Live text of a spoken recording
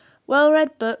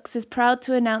Well-Read Books is proud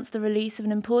to announce the release of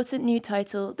an important new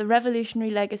title, The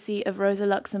Revolutionary Legacy of Rosa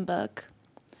Luxemburg.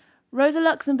 Rosa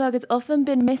Luxemburg has often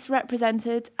been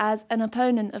misrepresented as an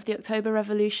opponent of the October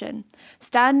Revolution,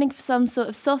 standing for some sort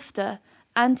of softer,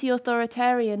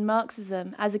 anti-authoritarian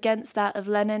Marxism as against that of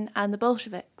Lenin and the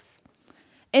Bolsheviks.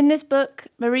 In this book,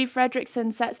 Marie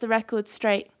Fredriksson sets the record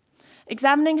straight.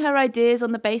 Examining her ideas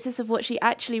on the basis of what she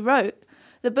actually wrote,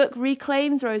 the book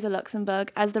reclaims Rosa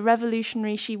Luxemburg as the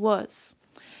revolutionary she was.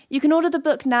 You can order the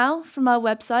book now from our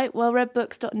website,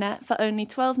 wellreadbooks.net, for only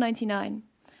 $12.99,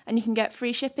 and you can get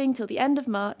free shipping till the end of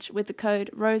March with the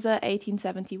code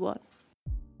ROSA1871.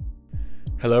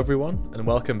 Hello everyone, and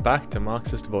welcome back to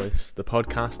Marxist Voice, the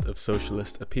podcast of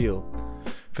socialist appeal.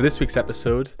 For this week's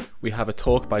episode, we have a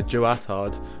talk by Joe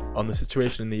Attard on the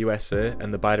situation in the USA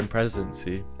and the Biden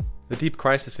presidency. The deep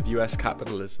crisis of US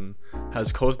capitalism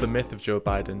has caused the myth of Joe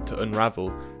Biden to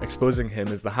unravel, exposing him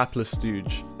as the hapless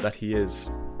stooge that he is.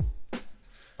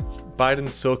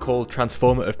 Biden's so-called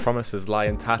transformative promises lie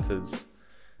in tatters.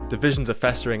 Divisions are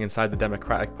festering inside the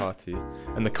Democratic Party,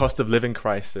 and the cost of living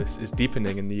crisis is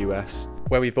deepening in the US,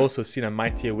 where we've also seen a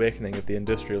mighty awakening of the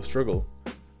industrial struggle.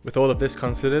 With all of this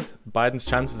considered, Biden's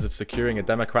chances of securing a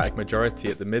Democratic majority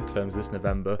at the midterms this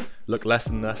November look less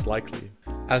and less likely.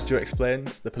 As Joe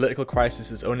explains, the political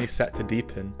crisis is only set to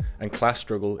deepen, and class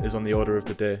struggle is on the order of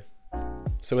the day.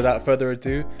 So without further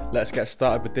ado, let's get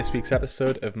started with this week's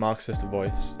episode of Marxist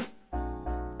Voice.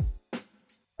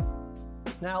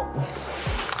 Now,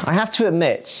 I have to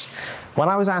admit, when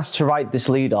I was asked to write this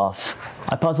lead-off,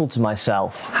 I puzzled to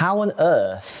myself, how on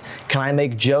earth can I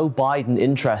make Joe Biden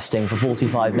interesting for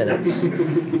 45 minutes?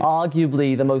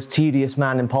 Arguably the most tedious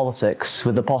man in politics,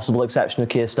 with the possible exception of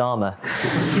Keir Starmer.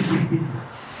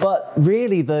 But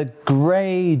really, the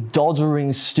grey,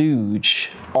 doddering stooge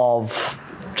of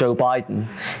Joe Biden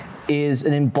is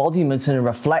an embodiment and a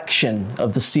reflection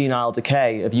of the senile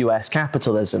decay of US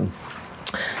capitalism.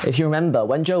 If you remember,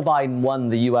 when Joe Biden won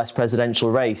the US presidential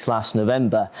race last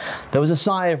November, there was a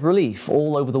sigh of relief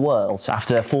all over the world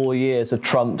after 4 years of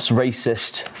Trump's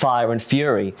racist fire and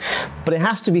fury. But it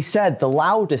has to be said, the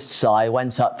loudest sigh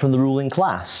went up from the ruling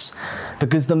class,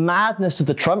 because the madness of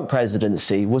the Trump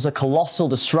presidency was a colossal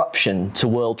disruption to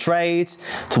world trade,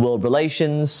 to world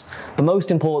relations, but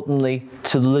most importantly,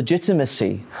 to the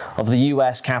legitimacy of the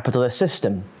US capitalist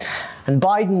system. And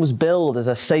Biden was billed as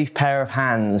a safe pair of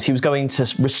hands. He was going to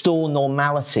restore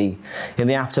normality in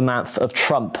the aftermath of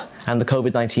Trump and the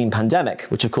COVID-19 pandemic,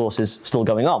 which of course is still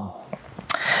going on.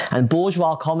 And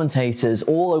bourgeois commentators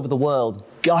all over the world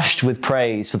gushed with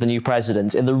praise for the new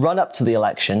president. In the run-up to the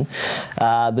election,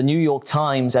 the New York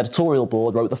Times editorial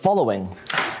board wrote the following: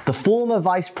 "The former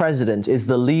vice president is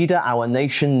the leader our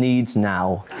nation needs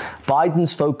now.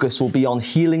 Biden's focus will be on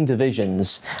healing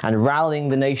divisions and rallying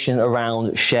the nation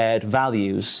around shared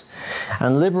values."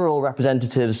 And liberal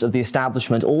representatives of the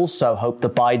establishment also hoped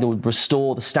that Biden would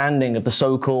restore the standing of the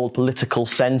so-called political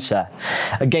center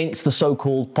against the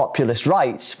so-called populist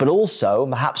right, but also,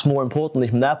 perhaps more importantly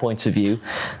from their point of view,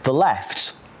 the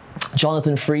left.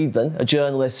 Jonathan Friedman, a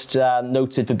journalist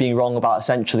noted for being wrong about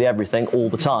essentially everything all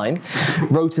the time,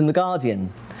 wrote in The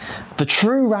Guardian, "The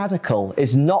true radical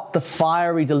is not the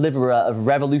fiery deliverer of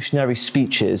revolutionary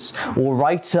speeches or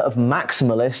writer of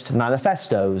maximalist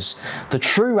manifestos. The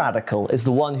true radical is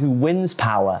the one who wins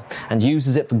power and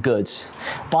uses it for good.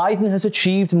 Biden has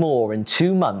achieved more in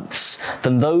 2 months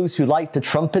than those who like to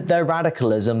trumpet their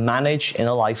radicalism manage in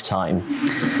a lifetime."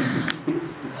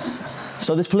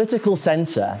 So this political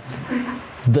center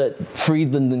that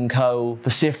Friedman and co.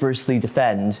 vociferously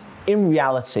defend, in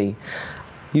reality,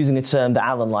 using a term that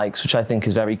Alan likes, which I think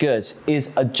is very good, is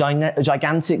a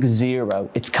gigantic zero.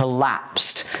 It's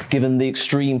collapsed, given the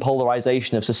extreme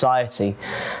polarization of society.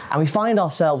 And we find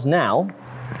ourselves now,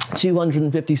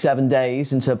 257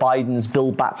 days into Biden's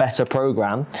Build Back Better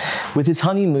program, with his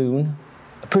honeymoon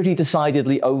pretty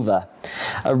decidedly over.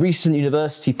 A recent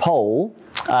university poll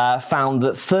found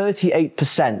that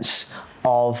 38%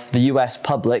 of the US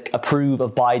public approve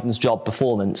of Biden's job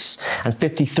performance and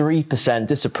 53%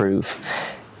 disapprove.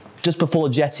 Just before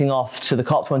jetting off to the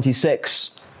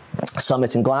COP26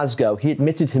 summit in Glasgow, he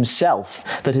admitted himself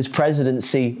that his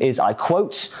presidency is, I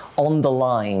quote, "on the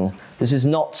line." This is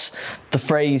not the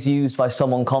phrase used by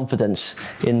someone confident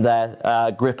in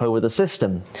their grip over the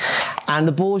system. And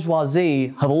the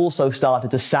bourgeoisie have also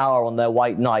started to sour on their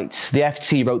white knight. The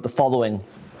FT wrote the following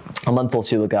a month or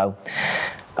two ago.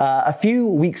 A few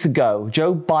weeks ago,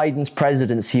 Joe Biden's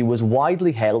presidency was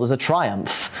widely hailed as a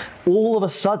triumph. All of a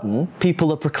sudden,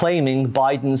 people are proclaiming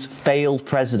Biden's failed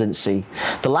presidency.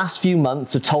 The last few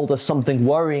months have told us something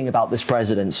worrying about this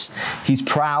president. He's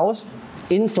proud,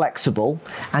 inflexible,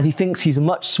 and he thinks he's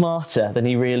much smarter than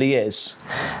he really is.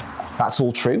 That's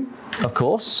all true, of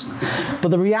course. But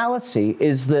the reality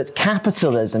is that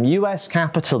capitalism, US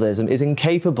capitalism, is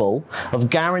incapable of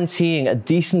guaranteeing a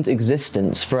decent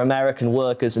existence for American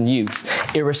workers and youth,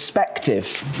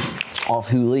 irrespective of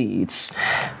who leads.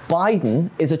 Biden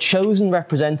is a chosen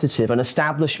representative, an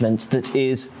establishment that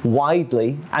is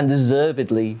widely and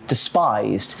deservedly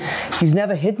despised. He's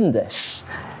never hidden this.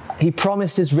 He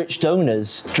promised his rich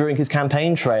donors during his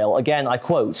campaign trail, again, I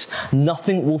quote,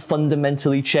 "Nothing will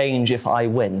fundamentally change if I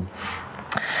win."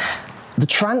 The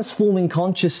transforming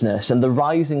consciousness and the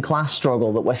rising class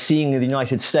struggle that we're seeing in the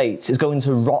United States is going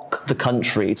to rock the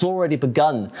country. It's already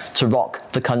begun to rock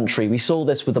the country. We saw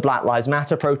this with the Black Lives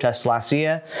Matter protests last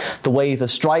year, the wave of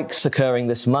strikes occurring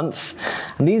this month.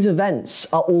 And these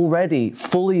events are already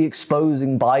fully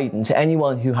exposing Biden to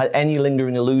anyone who had any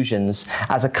lingering illusions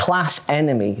as a class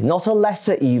enemy, not a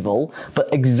lesser evil, but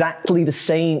exactly the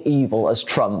same evil as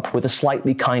Trump with a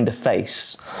slightly kinder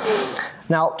face.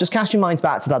 Now, just cast your minds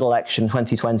back to that election,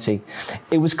 2020.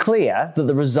 It was clear that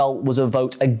the result was a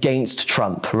vote against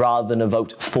Trump rather than a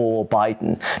vote for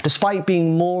Biden. Despite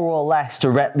being more or less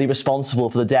directly responsible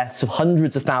for the deaths of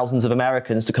hundreds of thousands of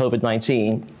Americans to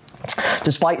COVID-19,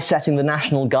 despite setting the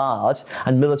National Guard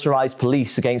and militarized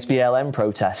police against BLM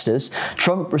protesters,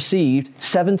 Trump received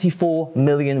 74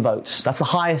 million votes. That's the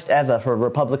highest ever for a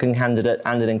Republican candidate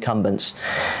and an incumbent.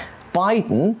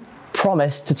 Biden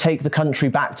promised to take the country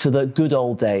back to the good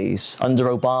old days under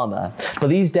Obama. But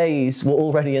these days were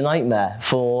already a nightmare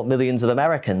for millions of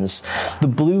Americans. The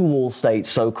blue wall states,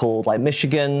 so-called, like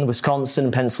Michigan, Wisconsin,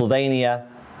 Pennsylvania,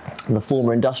 and the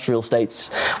former industrial states,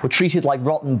 were treated like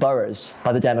rotten boroughs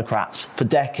by the Democrats for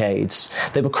decades.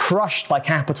 They were crushed by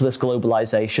capitalist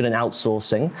globalization and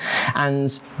outsourcing,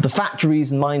 and the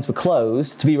factories and mines were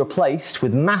closed to be replaced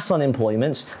with mass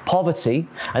unemployment, poverty,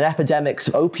 and epidemics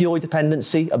of opioid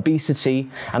dependency, obesity,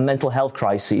 and mental health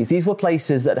crises. These were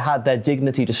places that had their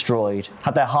dignity destroyed,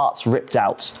 had their hearts ripped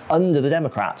out under the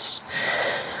Democrats.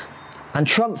 And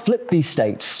Trump flipped these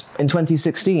states in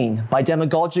 2016 by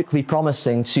demagogically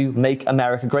promising to make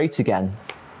America great again.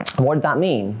 And what did that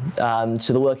mean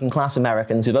to the working class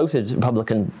Americans who voted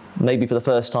Republican maybe for the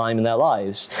first time in their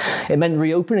lives? It meant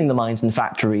reopening the mines and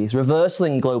factories,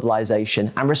 reversing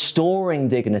globalization, and restoring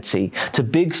dignity to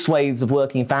big swathes of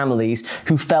working families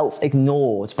who felt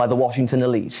ignored by the Washington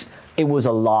elite. It was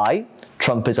a lie.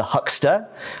 Trump is a huckster,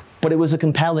 but it was a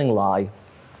compelling lie.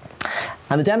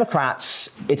 And the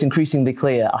Democrats, it's increasingly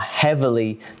clear, are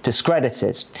heavily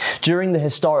discredited. During the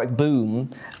historic boom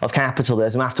of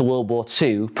capitalism after World War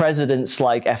II, presidents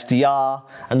like FDR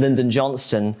and Lyndon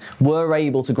Johnson were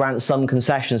able to grant some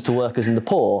concessions to workers and the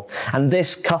poor. And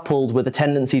this, coupled with a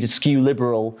tendency to skew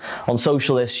liberal on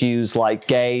social issues like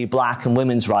gay, black, and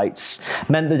women's rights,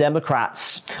 meant the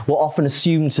Democrats were often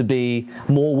assumed to be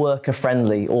more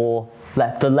worker-friendly, or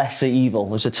the lesser evil,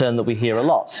 which is a term that we hear a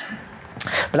lot.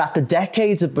 But after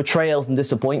decades of betrayals and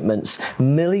disappointments,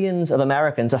 millions of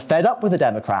Americans are fed up with the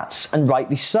Democrats, and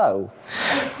rightly so.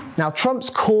 Now, Trump's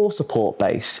core support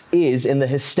base is in the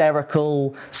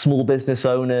hysterical small business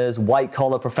owners,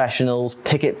 white-collar professionals,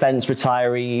 picket fence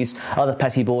retirees, other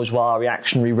petty bourgeois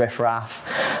reactionary riffraff.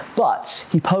 But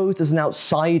he posed as an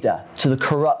outsider to the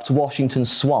corrupt Washington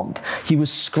swamp. He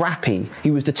was scrappy, he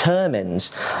was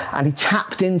determined, and he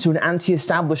tapped into an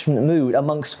anti-establishment mood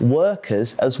amongst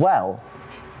workers as well.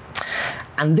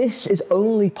 And this is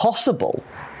only possible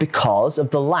because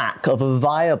of the lack of a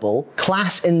viable,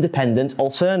 class-independent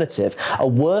alternative, a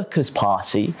workers'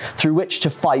 party through which to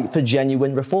fight for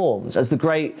genuine reforms. As the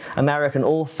great American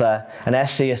author and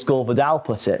essayist Gore Vidal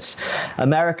put it,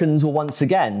 Americans were once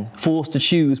again forced to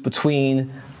choose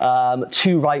between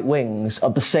two right wings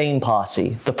of the same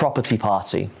party, the property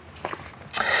party.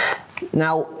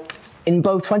 Now, in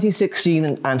both 2016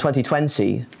 and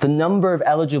 2020, the number of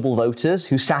eligible voters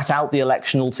who sat out the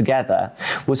election altogether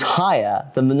was higher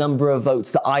than the number of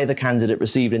votes that either candidate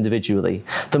received individually.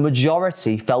 The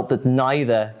majority felt that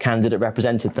neither candidate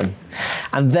represented them.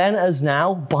 And then as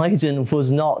now, Biden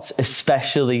was not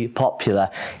especially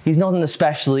popular. He's not an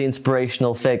especially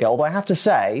inspirational figure, although I have to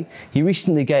say, he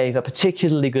recently gave a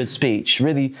particularly good speech,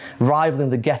 really rivaling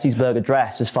the Gettysburg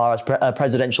Address as far as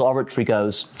presidential oratory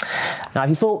goes. Now, if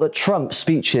you thought that Trump's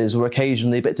speeches were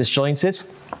occasionally a bit disjointed,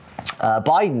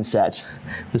 Biden said,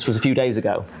 this was a few days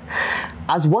ago,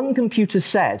 as one computer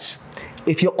said,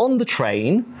 if you're on the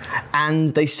train and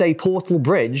they say Portal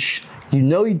Bridge, you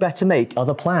know you'd better make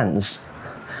other plans.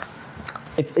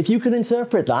 If you can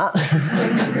interpret that,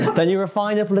 then you're a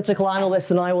finer political analyst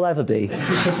than I will ever be.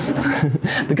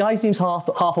 The guy seems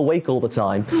half awake all the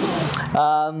time.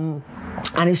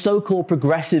 And his so-called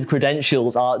progressive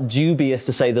credentials are dubious,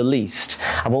 to say the least.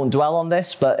 I won't dwell on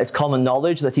this, but it's common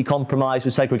knowledge that he compromised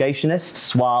with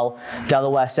segregationists while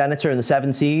Delaware senator in the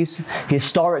 70s. He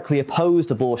historically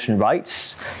opposed abortion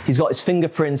rights. He's got his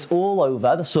fingerprints all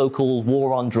over the so-called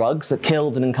war on drugs that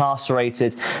killed and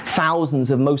incarcerated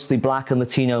thousands of mostly black and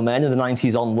Latino men in the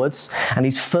 90s onwards. And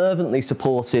he's fervently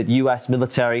supported US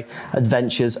military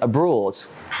adventures abroad.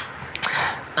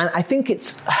 And I think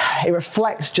it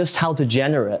reflects just how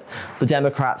degenerate the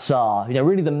Democrats are.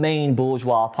 Really the main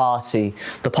bourgeois party,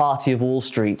 the party of Wall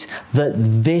Street, that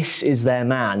this is their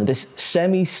man. This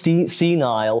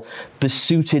semi-senile,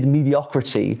 besuited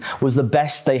mediocrity was the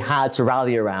best they had to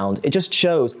rally around. It just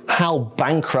shows how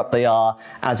bankrupt they are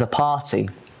as a party.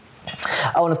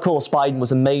 Oh, and of course, Biden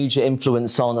was a major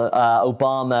influence on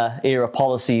Obama-era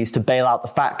policies to bail out the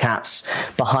fat cats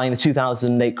behind the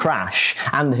 2008 crash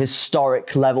and the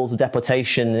historic levels of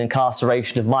deportation and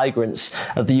incarceration of migrants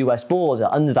of the US border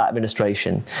under that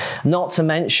administration. Not to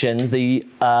mention the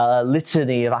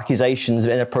litany of accusations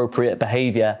of inappropriate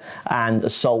behavior and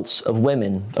assaults of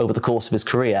women over the course of his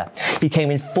career. He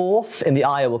came in 4th in the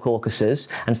Iowa caucuses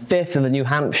and 5th in the New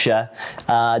Hampshire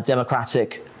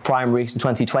Democratic primaries in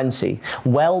 2020,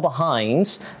 well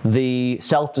behind the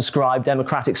self-described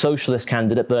Democratic Socialist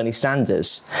candidate Bernie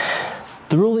Sanders.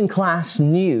 The ruling class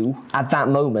knew at that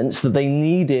moment that they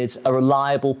needed a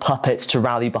reliable puppet to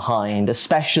rally behind,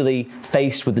 especially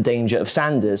faced with the danger of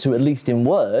Sanders, who, at least in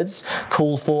words,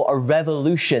 called for a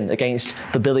revolution against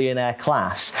the billionaire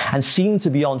class and seemed to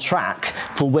be on track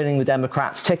for winning the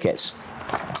Democrats' ticket.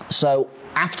 So,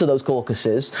 after those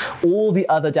caucuses, all the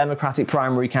other Democratic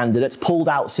primary candidates pulled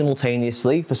out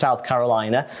simultaneously for South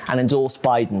Carolina and endorsed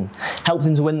Biden, helped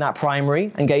him to win that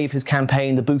primary and gave his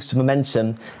campaign the boost of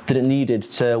momentum that it needed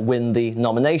to win the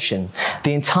nomination.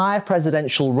 The entire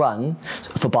presidential run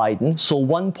for Biden saw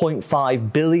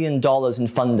 $1.5 billion in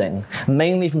funding,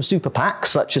 mainly from super PACs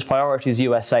such as Priorities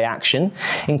USA Action,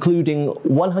 including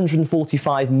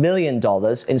 $145 million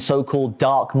in so-called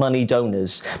dark money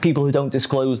donors, people who don't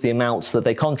disclose the amounts that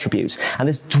they contribute. And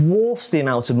this dwarfs the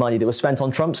amount of money that was spent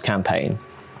on Trump's campaign.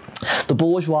 The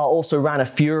bourgeois also ran a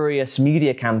furious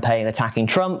media campaign attacking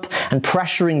Trump and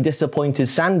pressuring disappointed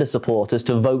Sanders supporters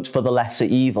to vote for the lesser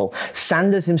evil.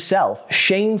 Sanders himself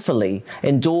shamefully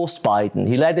endorsed Biden.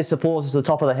 He led his supporters to the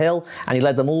top of the hill and he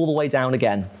led them all the way down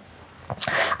again.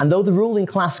 And though the ruling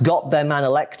class got their man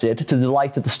elected to the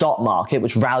delight of the stock market,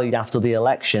 which rallied after the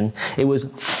election, it was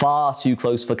far too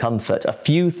close for comfort. A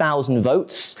few thousand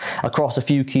votes across a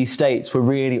few key states were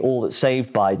really all that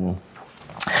saved Biden.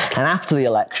 And after the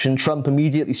election, Trump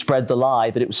immediately spread the lie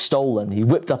that it was stolen. He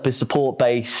whipped up his support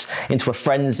base into a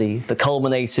frenzy that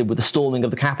culminated with the storming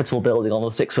of the Capitol building on the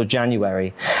 6th of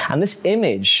January. And this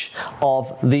image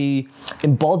of the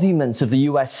embodiment of the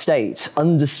US state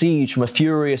under siege from a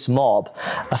furious mob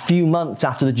a few months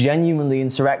after the genuinely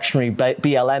insurrectionary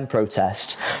BLM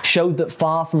protest showed that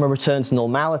far from a return to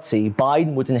normality,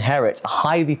 Biden would inherit a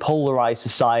highly polarized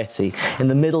society in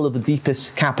the middle of the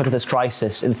deepest capitalist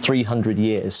crisis in 300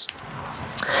 years.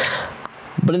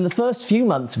 But in the first few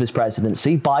months of his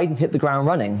presidency, Biden hit the ground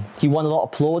running. He won a lot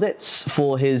of plaudits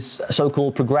for his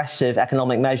so-called progressive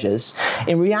economic measures.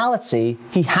 In reality,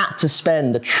 he had to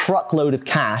spend a truckload of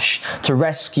cash to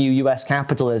rescue US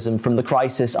capitalism from the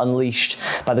crisis unleashed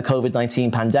by the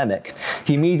COVID-19 pandemic.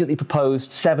 He immediately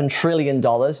proposed $7 trillion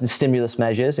in stimulus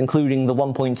measures, including the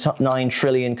 $1.9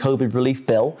 trillion COVID relief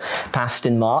bill passed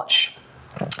in March.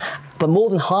 But more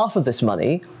than half of this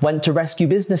money went to rescue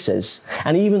businesses,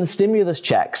 and even the stimulus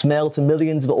checks mailed to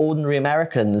millions of ordinary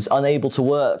Americans unable to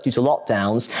work due to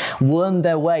lockdowns wormed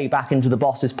their way back into the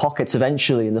boss's pockets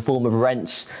eventually in the form of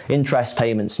rent, interest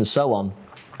payments, and so on.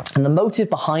 And the motive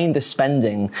behind this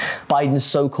spending, Biden's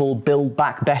so-called Build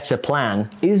Back Better plan,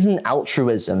 isn't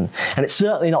altruism, and it's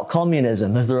certainly not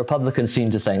communism, as the Republicans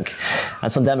seem to think,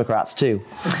 and some Democrats too.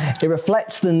 It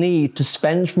reflects the need to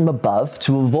spend from above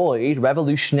to avoid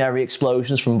revolutionary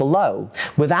explosions from below.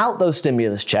 Without those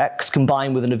stimulus checks,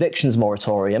 combined with an evictions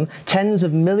moratorium, tens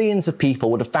of millions of people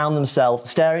would have found themselves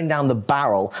staring down the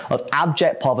barrel of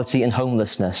abject poverty and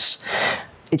homelessness.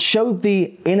 It showed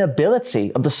the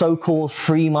inability of the so-called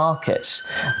free market,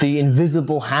 the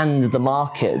invisible hand of the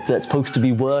market that's supposed to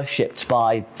be worshipped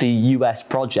by the US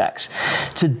project,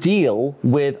 to deal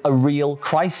with a real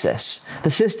crisis.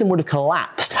 The system would have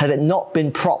collapsed had it not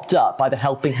been propped up by the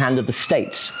helping hand of the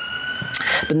state.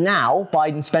 But now,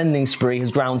 Biden's spending spree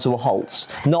has ground to a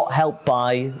halt, not helped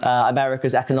by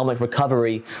America's economic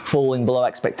recovery falling below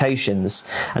expectations,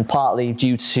 and partly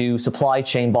due to supply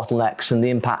chain bottlenecks and the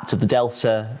impact of the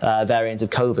Delta variant of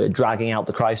COVID dragging out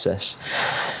the crisis.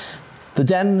 The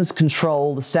Dems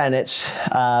control the Senate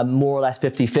more or less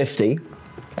 50-50,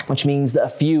 which means that a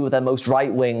few of their most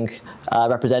right-wing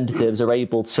representatives are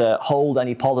able to hold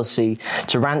any policy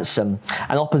to ransom.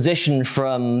 And opposition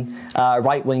from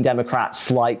right-wing Democrats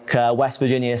like West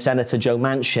Virginia Senator Joe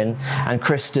Manchin and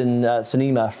Kristen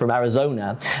Sinema from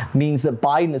Arizona means that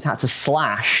Biden has had to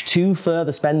slash 2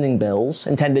 further spending bills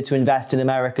intended to invest in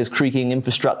America's creaking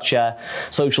infrastructure,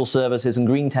 social services, and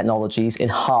green technologies in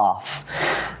half.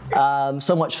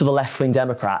 So much for the left-wing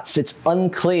Democrats. It's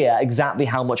unclear exactly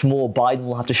how much more Biden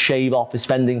will have to shave off his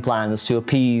spending plans to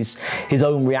appease his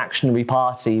own reactionary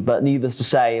party, but needless to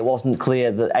say, it wasn't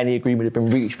clear that any agreement had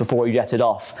been reached before he jetted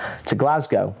off to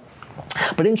Glasgow.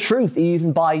 But in truth,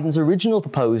 even Biden's original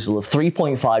proposal of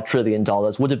 $3.5 trillion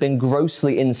would have been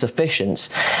grossly insufficient.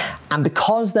 And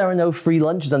because there are no free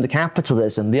lunches under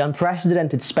capitalism, the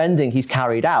unprecedented spending he's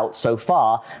carried out so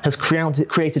far has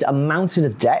created a mountain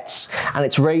of debts, and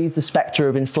it's raised the spectre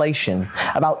of inflation.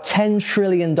 About $10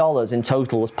 trillion in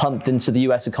total was pumped into the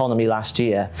US economy last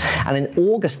year. And in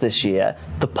August this year,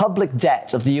 the public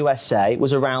debt of the USA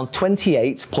was around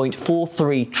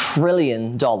 $28.43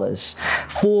 trillion.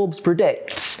 Forbes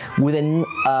predicts within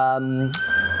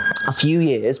a few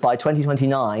years, by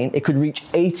 2029, it could reach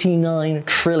 89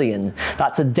 trillion.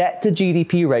 That's a debt to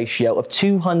GDP ratio of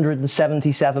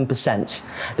 277%.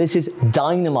 This is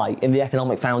dynamite in the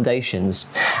economic foundations.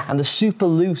 And the super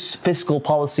loose fiscal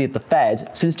policy of the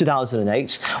Fed since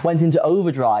 2008 went into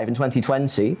overdrive in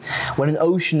 2020 when an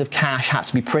ocean of cash had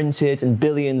to be printed and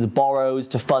billions borrowed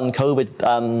to fund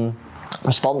COVID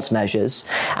response measures,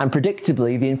 and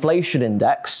predictably the inflation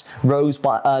index rose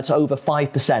to over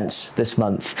 5% this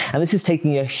month. And this is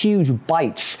taking a huge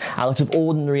bite out of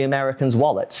ordinary Americans'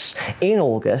 wallets. In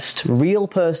August, real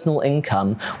personal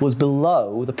income was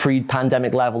below the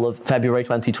pre-pandemic level of February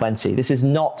 2020. This is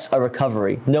not a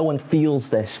recovery. No one feels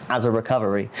this as a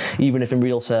recovery, even if in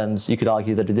real terms you could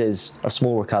argue that it is a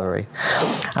small recovery.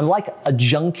 And like a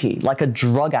junkie, like a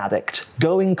drug addict,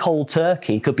 going cold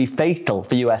turkey could be fatal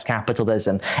for US capitalism.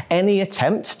 Any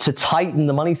attempt to tighten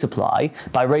the money supply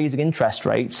by raising interest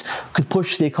rates could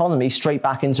push the economy straight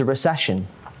back into recession.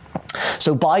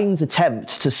 So Biden's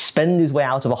attempt to spend his way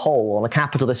out of a hole on a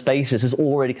capitalist basis has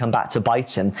already come back to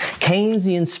bite him.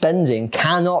 Keynesian spending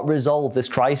cannot resolve this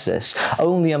crisis.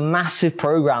 Only a massive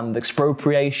program of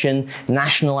expropriation,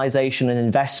 nationalization, and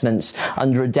investments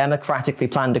under a democratically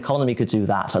planned economy could do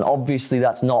that. And obviously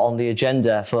that's not on the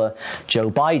agenda for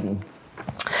Joe Biden.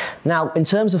 Now, in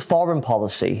terms of foreign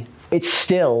policy, it's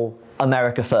still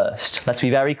America first. Let's be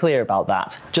very clear about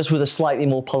that, just with a slightly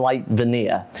more polite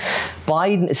veneer.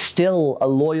 Biden is still a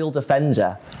loyal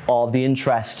defender of the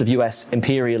interests of US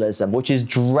imperialism, which is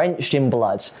drenched in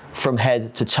blood from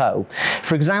head to toe.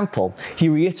 For example, he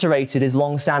reiterated his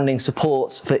long-standing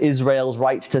support for Israel's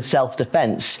right to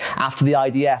self-defense after the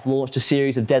IDF launched a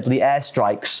series of deadly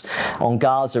airstrikes on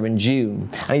Gaza in June.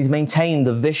 And he's maintained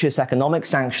the vicious economic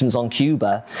sanctions on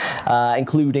Cuba,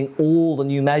 including all the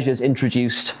new measures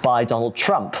introduced by Donald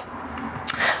Trump.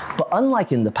 But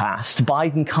unlike in the past,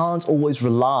 Biden can't always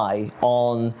rely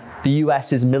on the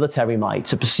US's military might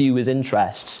to pursue his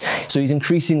interests. So he's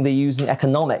increasingly using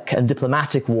economic and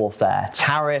diplomatic warfare,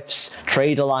 tariffs,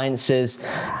 trade alliances,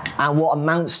 and what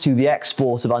amounts to the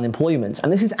export of unemployment.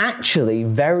 And this is actually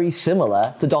very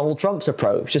similar to Donald Trump's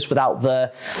approach, just without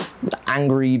the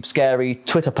angry, scary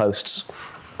Twitter posts.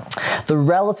 The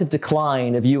relative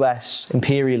decline of US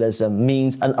imperialism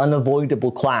means an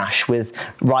unavoidable clash with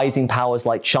rising powers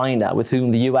like China, with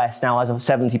whom the US now has a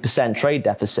 70% trade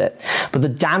deficit. But the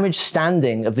damaged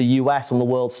standing of the US on the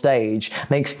world stage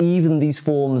makes even these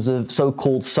forms of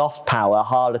so-called soft power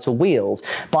harder to wield.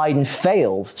 Biden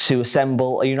failed to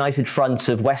assemble a united front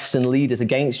of Western leaders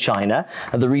against China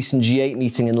at the recent G8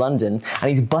 meeting in London, and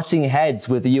he's butting heads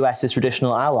with the US's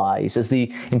traditional allies as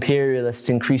the imperialists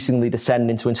increasingly descend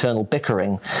into internal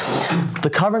bickering. The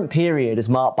current period is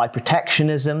marked by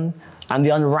protectionism and the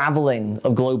unraveling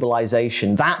of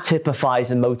globalization. That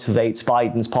typifies and motivates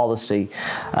Biden's policy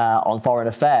on foreign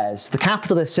affairs. The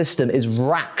capitalist system is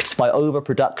racked by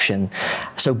overproduction.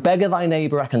 So beggar thy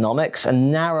neighbor economics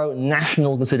and narrow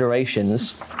national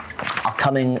considerations are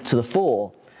coming to the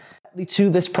fore. To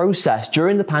this process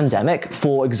during the pandemic,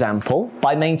 for example,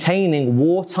 by maintaining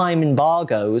wartime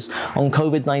embargoes on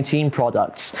COVID-19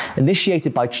 products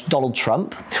initiated by Donald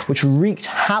Trump, which wreaked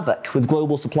havoc with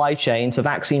global supply chains for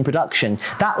vaccine production.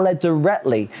 That led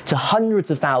directly to hundreds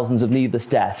of thousands of needless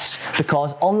deaths,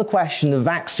 because on the question of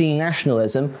vaccine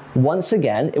nationalism, once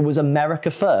again, it was America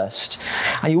first.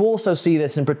 And you also see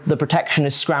this in the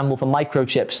protectionist scramble for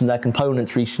microchips and their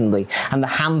components recently, and the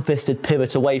ham-fisted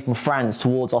pivot away from France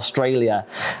towards Australia Australia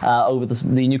over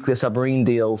the nuclear submarine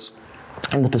deals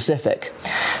in the Pacific.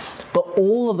 But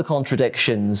all of the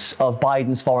contradictions of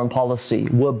Biden's foreign policy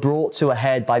were brought to a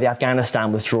head by the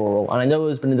Afghanistan withdrawal. And I know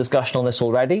there's been a discussion on this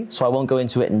already, so I won't go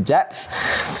into it in depth.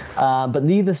 But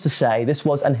needless to say, this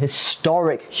was an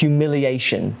historic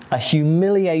humiliation, a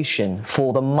humiliation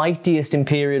for the mightiest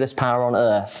imperialist power on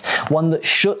earth, one that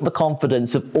shook the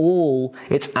confidence of all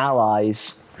its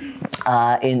allies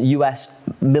in US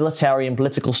military and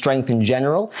political strength in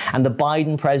general, and the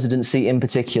Biden presidency in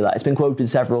particular. It's been quoted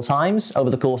several times over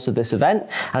the course of this event,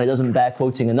 and it doesn't bear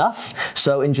quoting enough.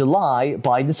 So in July,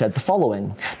 Biden said the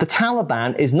following: "The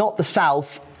Taliban is not the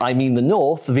South, I mean the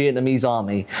North Vietnamese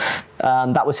army."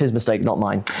 That was his mistake, not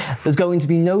mine. "There's going to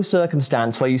be no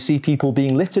circumstance where you see people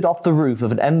being lifted off the roof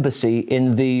of an embassy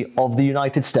of the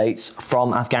United States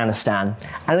from Afghanistan."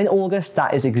 And in August,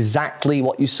 that is exactly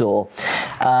what you saw.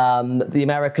 The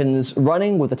Americans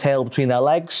running with the tail between their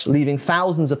legs, leaving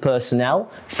thousands of personnel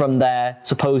from their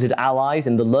supposed allies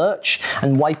in the lurch,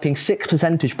 and wiping 6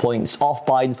 percentage points off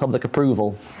Biden's public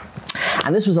approval.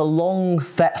 And this was a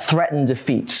long-threatened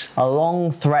defeat, a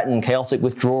long-threatened chaotic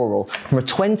withdrawal from a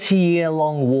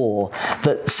 20-year-long war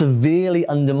that severely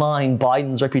undermined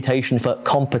Biden's reputation for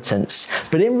competence.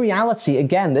 But in reality,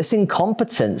 again, this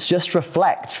incompetence just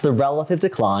reflects the relative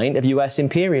decline of US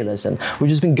imperialism,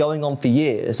 which has been going on for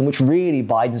years and which really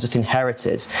Biden's just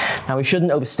inherited. Now, we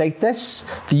shouldn't overstate this.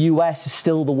 The US is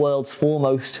still the world's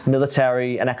foremost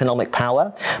military and economic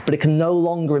power, but it can no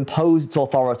longer impose its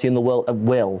authority in the world at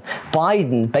will.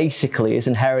 Biden basically has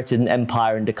inherited an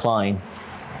empire in decline.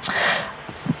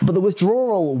 But the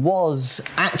withdrawal was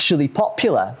actually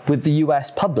popular with the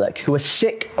US public, who are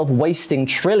sick of wasting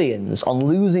trillions on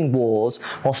losing wars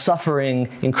while suffering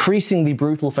increasingly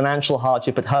brutal financial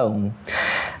hardship at home.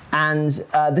 And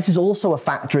this is also a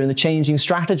factor in the changing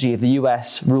strategy of the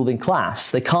US ruling class.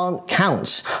 They can't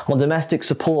count on domestic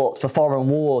support for foreign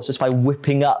wars just by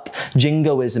whipping up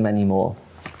jingoism anymore.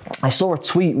 I saw a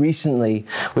tweet recently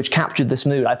which captured this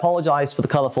mood. I apologize for the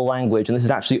colorful language, and this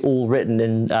is actually all written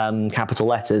in capital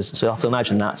letters, so you have to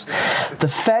imagine that. "The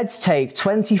feds take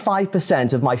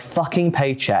 25% of my fucking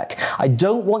paycheck. I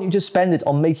don't want you to spend it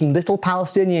on making little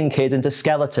Palestinian kids into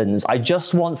skeletons. I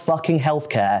just want fucking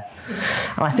healthcare."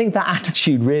 And I think that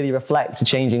attitude really reflects a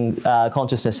changing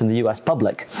consciousness in the US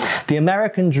public. The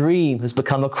American dream has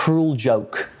become a cruel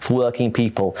joke for working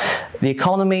people. The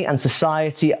economy and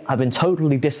society have been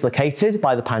totally dislocated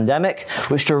by the pandemic,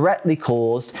 which directly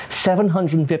caused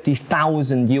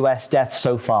 750,000 US deaths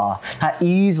so far. That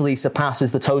easily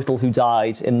surpasses the total who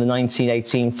died in the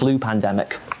 1918 flu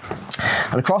pandemic.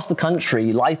 And across the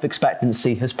country, life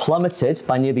expectancy has plummeted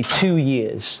by nearly 2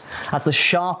 years. That's the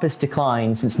sharpest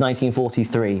decline since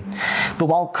 1943. But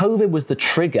while COVID was the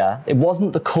trigger, it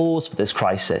wasn't the cause for this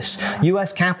crisis.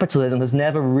 US capitalism has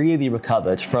never really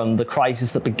recovered from the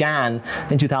crisis that began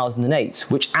in 2008,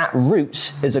 which at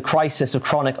root is a crisis of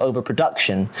chronic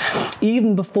overproduction.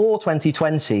 Even before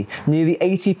 2020, nearly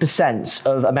 80%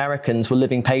 of Americans were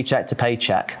living paycheck to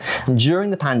paycheck. And during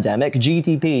the pandemic,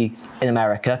 GDP in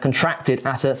America contracted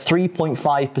at a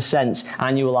 3.5%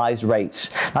 annualized rate.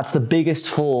 That's the biggest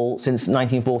fall since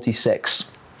 1946.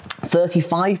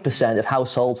 35% of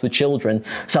households with children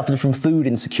suffered from food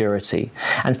insecurity,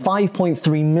 and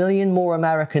 5.3 million more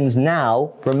Americans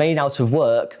now remain out of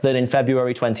work than in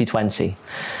February 2020.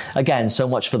 Again, so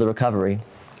much for the recovery.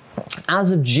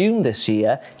 As of June this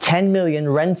year, 10 million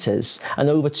renters and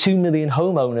over 2 million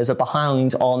homeowners are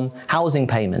behind on housing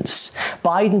payments.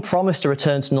 Biden promised a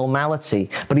return to normality,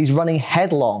 but he's running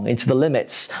headlong into the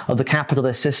limits of the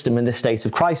capitalist system in this state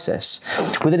of crisis.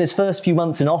 Within his first few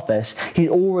months in office, he'd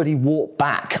already walked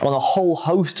back on a whole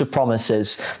host of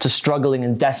promises to struggling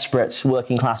and desperate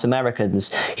working class Americans.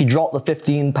 He dropped the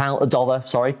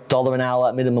 $15 an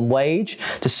hour minimum wage,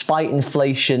 despite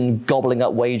inflation gobbling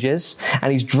up wages,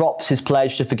 and he's dropped his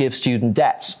pledge to forgive student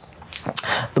debt.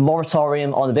 The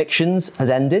moratorium on evictions has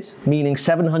ended, meaning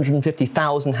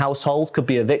 750,000 households could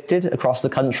be evicted across the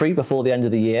country before the end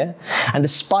of the year. And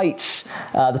despite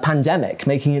the pandemic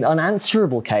making an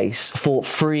unanswerable case for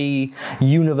free,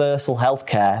 universal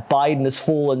healthcare, Biden has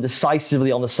fallen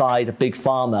decisively on the side of Big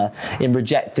Pharma in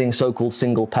rejecting so-called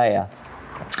single payer.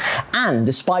 And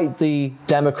despite the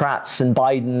Democrats and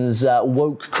Biden's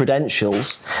woke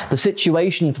credentials, the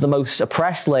situation for the most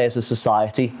oppressed layers of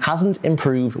society hasn't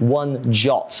improved one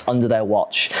jot under their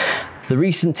watch. The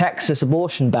recent Texas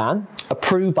abortion ban,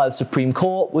 approved by the Supreme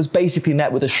Court, was basically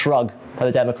met with a shrug by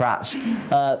the Democrats.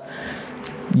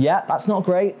 Yeah, that's not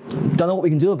great. Don't know what we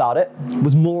can do about it,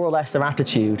 was more or less their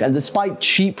attitude. And despite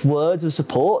cheap words of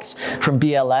support from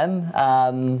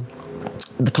BLM,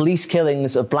 The police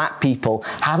killings of black people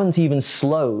haven't even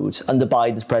slowed under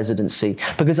Biden's presidency,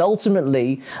 because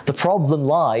ultimately the problem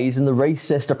lies in the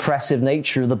racist, oppressive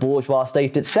nature of the bourgeois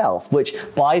state itself, which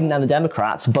Biden and the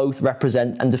Democrats both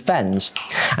represent and defend.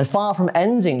 And far from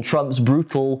ending Trump's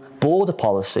brutal border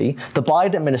policy, the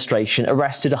Biden administration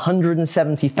arrested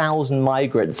 170,000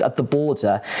 migrants at the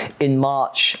border in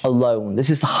March alone.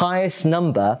 This is the highest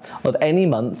number of any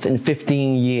month in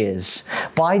 15 years.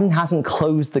 Biden hasn't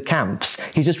closed the camps.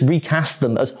 He's just recast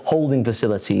them as holding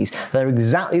facilities. They're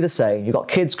exactly the same. You've got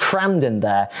kids crammed in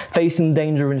there, facing the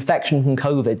danger of infection from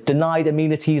COVID, denied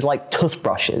amenities like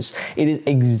toothbrushes. It is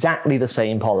exactly the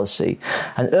same policy.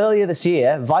 And earlier this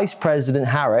year, Vice President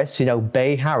Harris,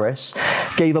 Bay Harris,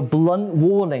 gave a blunt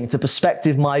warning to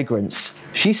prospective migrants.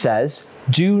 She says,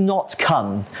 "Do not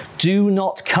come. Do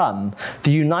not come.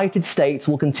 The United States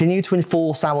will continue to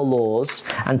enforce our laws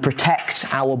and protect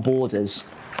our borders."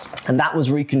 And that was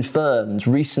reconfirmed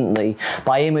recently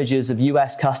by images of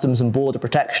US Customs and Border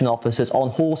Protection officers on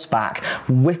horseback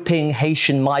whipping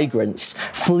Haitian migrants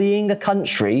fleeing a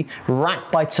country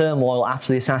racked by turmoil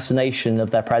after the assassination of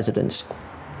their president.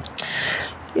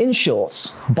 In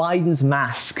short, Biden's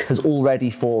mask has already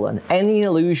fallen. Any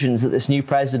illusions that this new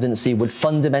presidency would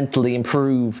fundamentally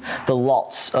improve the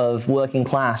lots of working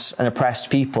class and oppressed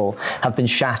people have been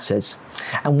shattered.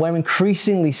 And we're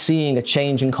increasingly seeing a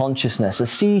change in consciousness, a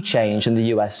sea change in the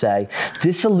USA.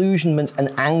 Disillusionment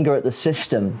and anger at the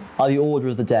system are the order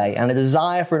of the day, and a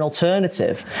desire for an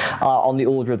alternative are on the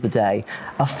order of the day.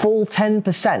 A full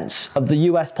 10% of the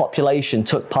US population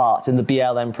took part in the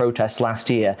BLM protests last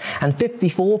year, and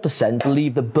 54%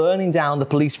 believe that burning down the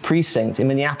police precinct in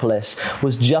Minneapolis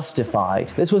was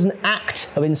justified. This was an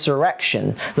act of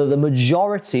insurrection that the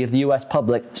majority of the US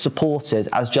public supported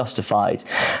as justified.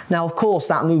 Now, of course,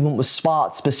 that movement was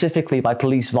sparked specifically by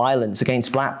police violence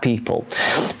against black people,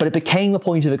 but it became a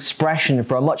point of expression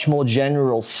for a much more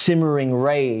general, simmering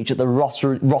rage at the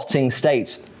rotting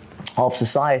state of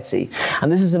society.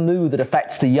 And this is a mood that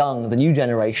affects the young, the new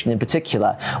generation in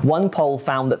particular. One poll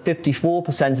found that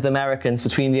 54% of Americans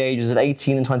between the ages of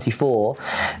 18 and 24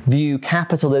 view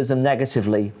capitalism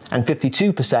negatively, and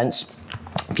 52%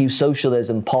 view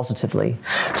socialism positively.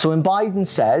 So when Biden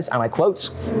says, and I quote,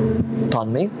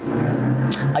 pardon me,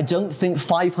 "I don't think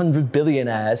 500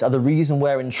 billionaires are the reason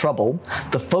we're in trouble.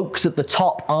 The folks at the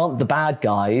top aren't the bad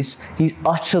guys," he's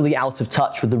utterly out of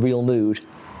touch with the real mood,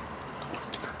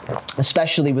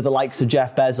 especially with the likes of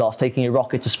Jeff Bezos taking a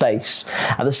rocket to space,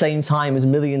 at the same time as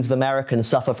millions of Americans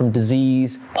suffer from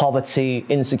disease, poverty,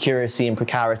 insecurity, and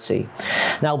precarity.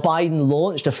 Now, Biden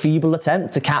launched a feeble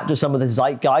attempt to capture some of the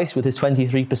zeitgeist with his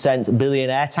 23%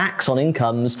 billionaire tax on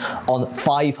incomes on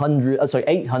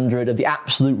 800 of the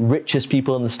absolute richest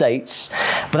people in the states.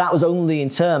 But that was only in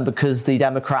turn because the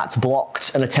Democrats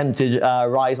blocked an attempted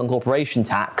rise on corporation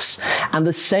tax. And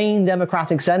the same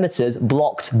Democratic senators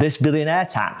blocked this billionaire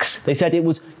tax. They said it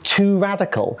was too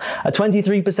radical. A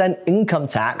 23% income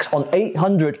tax on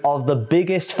 800 of the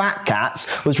biggest fat cats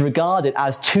was regarded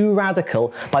as too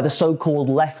radical by the so-called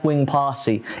left-wing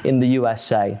party in the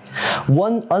USA.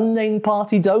 One unnamed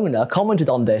party donor commented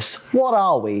on this: "What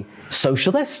are we,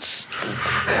 socialists?"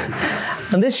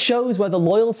 And this shows where the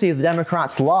loyalty of the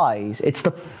Democrats lies. It's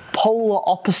the polar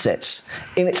opposite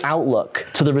in its outlook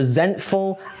to the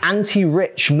resentful,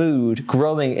 anti-rich mood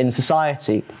growing in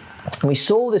society. And we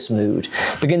saw this mood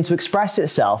begin to express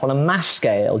itself on a mass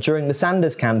scale during the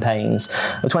Sanders campaigns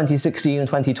of 2016 and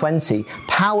 2020,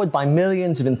 powered by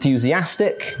millions of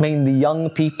enthusiastic, mainly young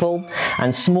people,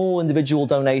 and small individual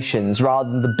donations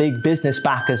rather than the big business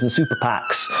backers and super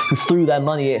PACs who threw their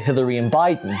money at Hillary and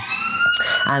Biden.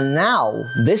 And now,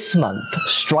 this month,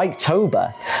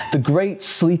 Striketober, the great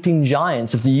sleeping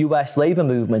giant of the US labor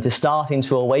movement is starting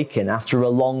to awaken after a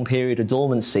long period of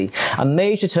dormancy. A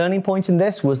major turning point in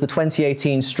this was the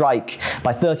 2018 strike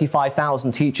by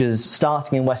 35,000 teachers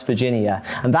starting in West Virginia,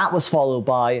 and that was followed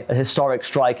by a historic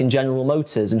strike in General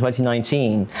Motors in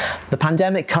 2019. The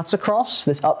pandemic cuts across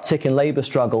this uptick in labor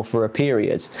struggle for a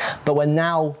period, but we're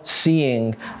now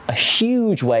seeing a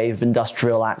huge wave of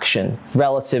industrial action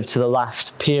relative to the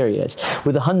last period,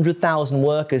 with 100,000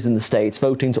 workers in the States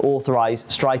voting to authorize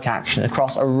strike action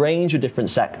across a range of different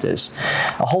sectors.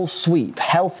 A whole sweep: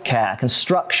 healthcare,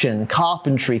 construction,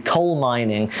 carpentry, coal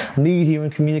mining, media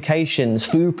and communications,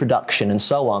 food production, and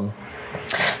so on.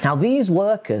 Now, these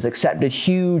workers accepted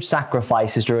huge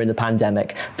sacrifices during the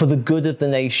pandemic for the good of the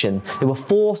nation. They were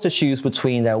forced to choose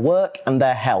between their work and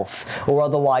their health, or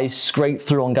otherwise scrape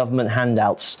through on government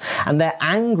handouts. And they're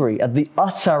angry at the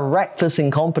utter reckless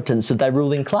incompetence of their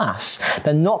ruling class.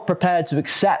 They're not prepared to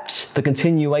accept the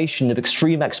continuation of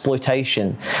extreme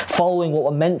exploitation, following what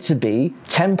were meant to be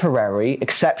temporary,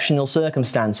 exceptional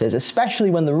circumstances,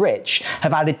 especially when the rich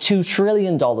have added $2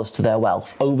 trillion to their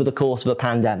wealth over the course of a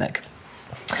pandemic.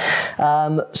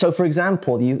 So, for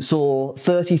example, you saw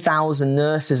 30,000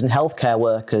 nurses and healthcare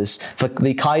workers for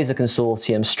the Kaiser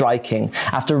Consortium striking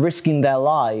after risking their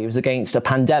lives against a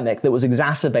pandemic that was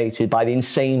exacerbated by the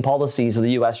insane policies of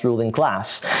the US ruling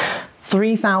class.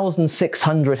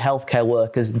 3,600 healthcare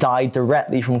workers died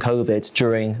directly from COVID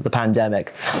during the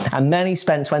pandemic, and many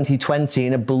spent 2020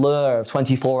 in a blur of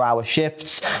 24-hour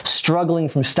shifts, struggling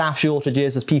from staff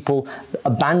shortages as people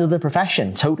abandoned the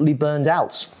profession, totally burned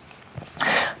out.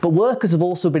 But workers have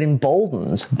also been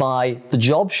emboldened by the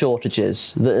job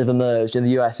shortages that have emerged in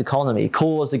the US economy,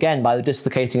 caused again by the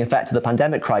dislocating effect of the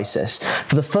pandemic crisis.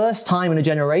 For the first time in a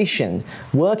generation,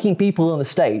 working people in the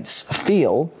States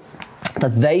feel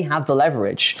that they have the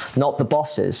leverage, not the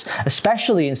bosses,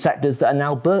 especially in sectors that are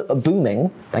now booming.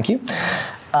 Thank you.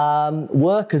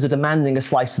 Workers are demanding a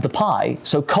slice of the pie.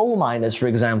 So coal miners, for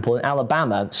example, in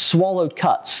Alabama, swallowed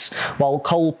cuts while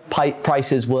coal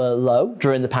prices were low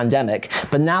during the pandemic,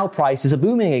 but now prices are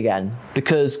booming again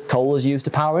because coal is used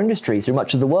to power industry through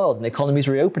much of the world and the economy is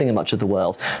reopening in much of the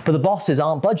world. But the bosses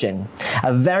aren't budging.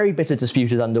 A very bitter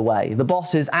dispute is underway. The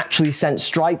bosses actually sent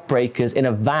strike breakers in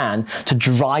a van to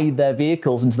drive their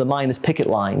vehicles into the miners' picket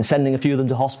line, sending a few of them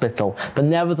to hospital. But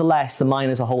nevertheless, the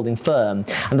miners are holding firm.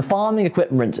 And the farming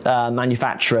equipment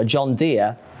manufacturer John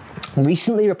Deere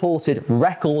recently reported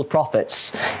record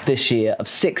profits this year of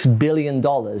 $6 billion. The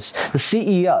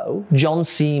CEO, John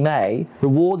C. May,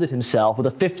 rewarded himself with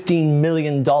a $15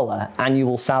 million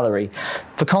annual salary.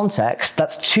 For context,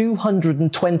 that's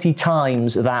 220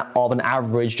 times that of an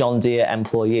average John Deere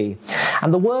employee.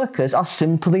 And the workers are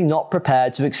simply not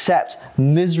prepared to accept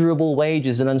miserable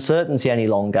wages and uncertainty any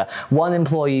longer. One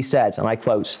employee said, and I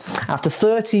quote, "After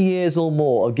 30 years or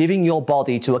more of giving your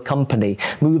body to a company,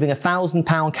 moving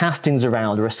 1,000-pound castings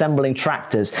around or assembling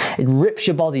tractors, it rips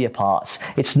your body apart.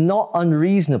 It's not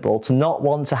unreasonable to not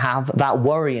want to have that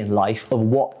worry in life of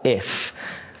what if."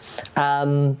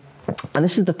 And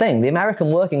this is the thing, the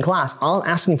American working class aren't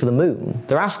asking for the moon.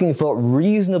 They're asking for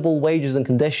reasonable wages and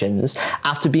conditions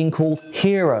after being called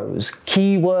heroes,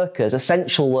 key workers,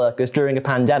 essential workers during a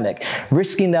pandemic,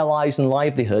 risking their lives and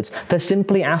livelihoods. They're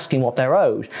simply asking what they're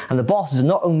owed. And the bosses are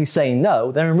not only saying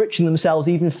no, they're enriching themselves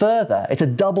even further. It's a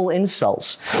double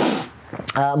insult.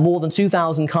 More than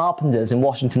 2,000 carpenters in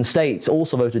Washington state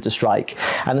also voted to strike,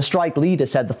 and the strike leader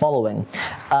said the following: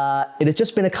 "It has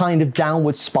just been a kind of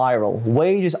downward spiral.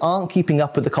 Wages aren't keeping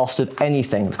up with the cost of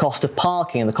anything, the cost of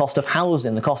parking, the cost of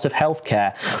housing, the cost of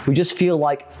healthcare. We just feel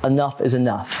like enough is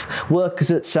enough."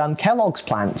 Workers at Kellogg's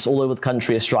plants all over the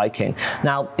country are striking.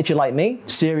 Now, if you're like me,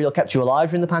 cereal kept you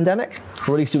alive during the pandemic,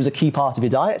 or at least it was a key part of your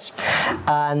diet,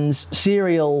 and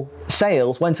cereal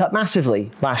sales went up massively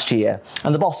last year,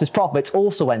 and the boss's profits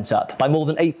also went up by more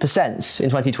than 8% in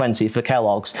 2020 for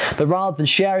Kellogg's. But rather than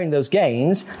sharing those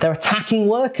gains, they're attacking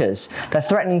workers. They're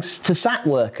threatening to sack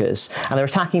workers, and they're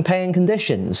attacking pay and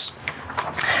conditions.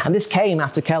 And this came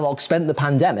after Kellogg spent the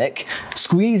pandemic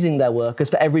squeezing their workers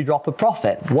for every drop of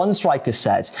profit. One striker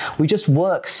said, "We just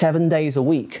work 7 days a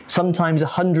week, sometimes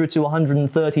 100 to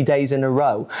 130 days in a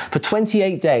row. For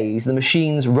 28 days, the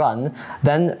machines run,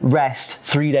 then rest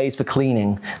 3 days for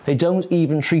cleaning. They don't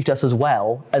even treat us as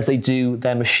well as they do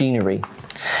their machinery."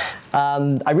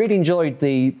 I really enjoyed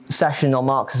the session on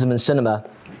Marxism and cinema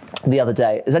the other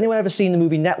day. Has anyone ever seen the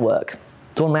movie Network?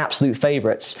 It's one of my absolute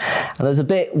favourites. And there's a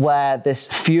bit where this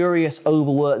furious,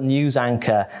 overworked news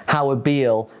anchor, Howard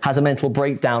Beale, has a mental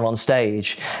breakdown on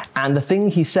stage. And the thing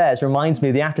he says reminds me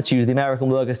of the attitude of the American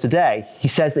workers today. He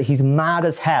says that he's mad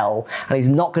as hell and he's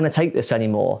not going to take this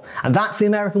anymore. And that's the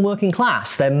American working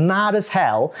class. They're mad as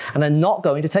hell and they're not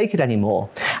going to take it anymore.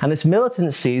 And this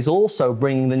militancy is also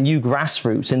bringing the new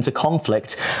grassroots into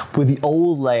conflict with the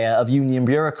old layer of union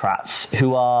bureaucrats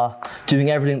who are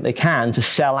doing everything they can to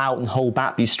sell out and hold back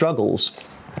these struggles.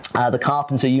 The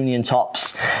carpenter union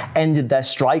tops ended their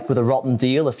strike with a rotten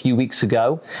deal a few weeks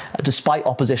ago, despite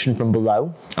opposition from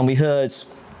below. And we heard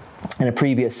in a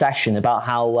previous session about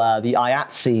how the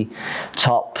IATSE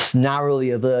tops narrowly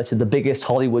averted the biggest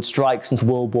Hollywood strike since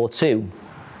World War II.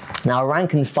 Now, a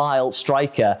rank-and-file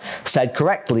striker said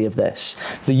correctly of this,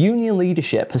 the union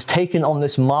leadership has taken on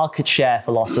this market share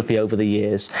philosophy over the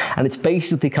years, and it's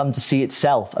basically come to see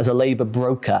itself as a labour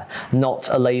broker, not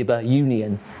a labour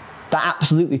union. That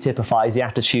absolutely typifies the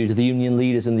attitude of the union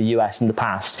leaders in the US in the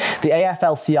past. The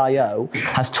AFL-CIO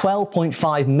has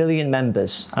 12.5 million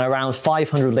members and around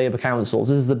 500 labour councils.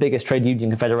 This is the biggest trade union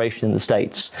confederation in the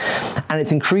States. And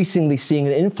it's increasingly seeing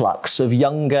an influx of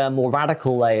younger, more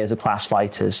radical layers of class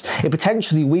fighters. It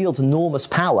potentially wields enormous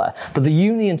power, but the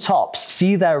union tops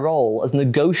see their role as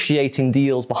negotiating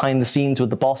deals behind the scenes with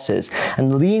the bosses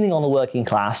and leaning on the working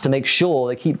class to make sure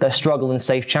they keep their struggle in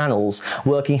safe channels,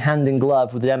 working hand in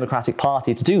glove with the Democratic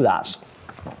Party to do that.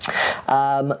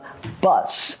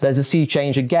 But there's a sea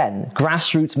change again.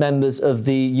 Grassroots members of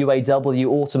the UAW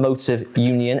Automotive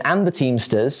Union and the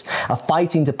Teamsters are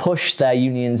fighting to push their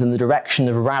unions in the direction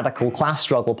of radical class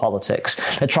struggle politics.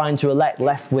 They're trying to elect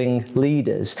left-wing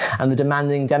leaders, and they're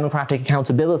demanding democratic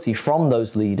accountability from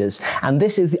those leaders. And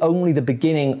this is only the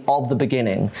beginning of the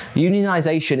beginning.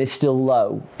 Unionization is still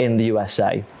low in the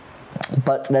USA.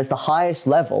 But there's the highest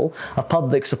level of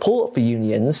public support for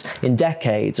unions in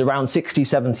decades, around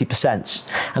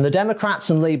 60-70%. And the Democrats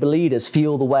and Labour leaders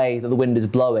feel the way that the wind is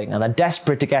blowing, and they're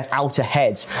desperate to get out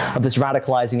ahead of this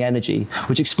radicalizing energy,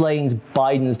 which explains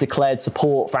Biden's declared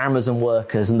support for Amazon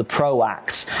workers and the PRO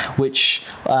Act, which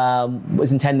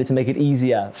was intended to make it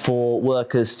easier for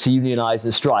workers to unionize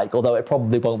and strike, although it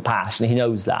probably won't pass, and he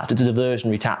knows that. It's a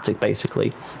diversionary tactic,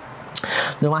 basically.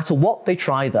 No matter what they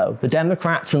try, though, the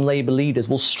Democrats and Labour leaders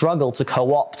will struggle to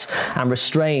co-opt and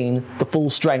restrain the full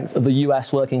strength of the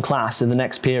US working class in the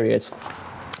next period.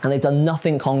 And they've done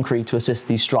nothing concrete to assist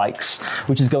these strikes,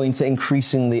 which is going to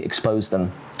increasingly expose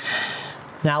them.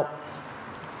 Now,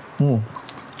 I'm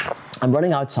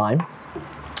running out of time,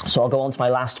 so I'll go on to my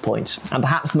last point, and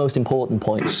perhaps the most important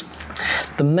point.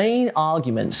 The main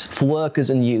arguments for workers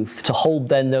and youth to hold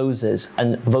their noses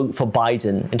and vote for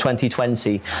Biden in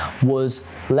 2020 was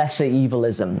lesser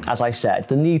evilism, as I said,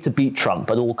 the need to beat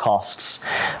Trump at all costs.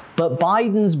 But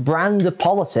Biden's brand of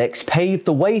politics paved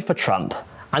the way for Trump,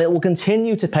 and it will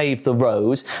continue to pave the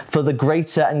road for the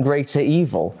greater and greater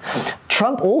evil.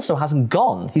 Trump also hasn't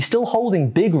gone. He's still holding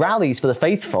big rallies for the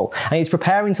faithful, and he's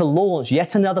preparing to launch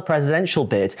yet another presidential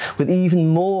bid with even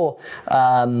more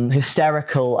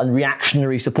hysterical and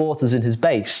reactionary supporters in his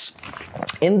base.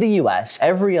 In the US,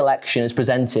 every election is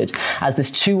presented as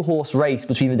this two-horse race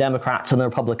between the Democrats and the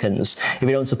Republicans. If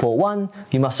you don't support one,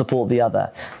 you must support the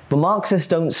other. But Marxists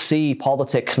don't see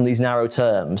politics in these narrow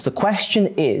terms. The question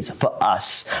is, for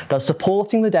us, does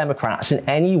supporting the Democrats in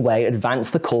any way advance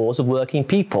the cause of working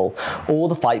people or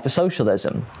the fight for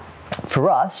socialism? For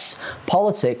us,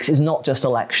 politics is not just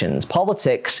elections.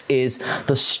 Politics is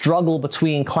the struggle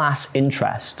between class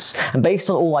interests. And based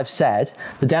on all I've said,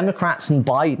 the Democrats and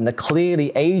Biden are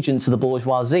clearly agents of the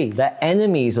bourgeoisie. They're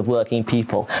enemies of working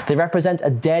people. They represent a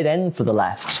dead end for the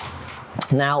left.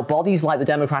 Now, bodies like the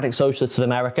Democratic Socialists of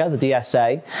America, the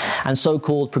DSA, and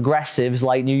so-called progressives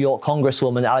like New York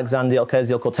Congresswoman Alexandria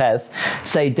Ocasio-Cortez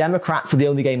say Democrats are the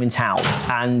only game in town,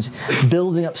 and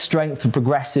building up strength for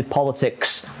progressive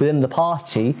politics within the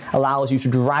party allows you to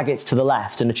drag it to the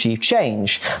left and achieve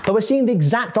change. But we're seeing the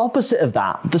exact opposite of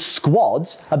that. The squad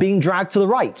are being dragged to the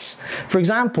right. For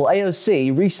example,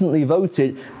 AOC recently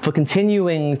voted for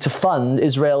continuing to fund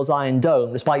Israel's Iron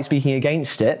Dome, despite speaking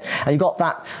against it, and you've got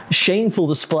that shameful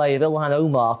display of Ilhan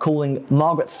Omar calling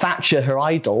Margaret Thatcher her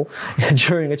idol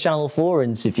during a Channel 4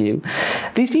 interview.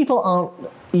 These people aren't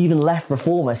even left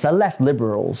reformists, they're left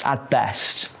liberals at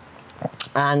best.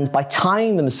 And by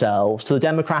tying themselves to the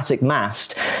Democratic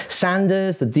mast,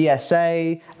 Sanders, the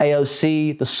DSA,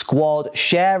 AOC, the squad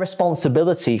share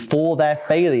responsibility for their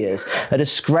failures. They're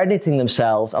discrediting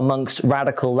themselves amongst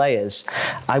radical layers.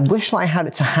 I wish that I had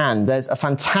it to hand. There's a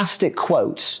fantastic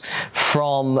quote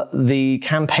from the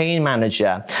campaign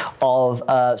manager of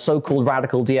a so-called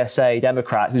radical DSA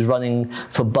Democrat who's running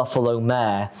for Buffalo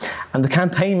mayor. And the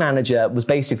campaign manager was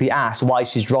basically asked why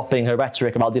she's dropping her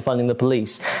rhetoric about defunding the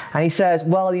police. And he says,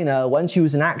 well, you know, when she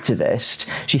was an activist,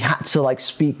 she had to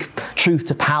speak truth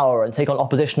to power and take on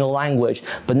oppositional language.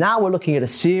 But now we're looking at a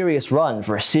serious run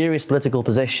for a serious political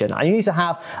position. And you need to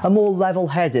have a more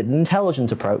level-headed and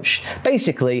intelligent approach.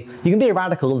 Basically, you can be a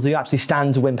radical until you actually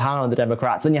stand to win power on the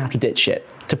Democrats, then you have to ditch it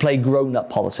to play grown-up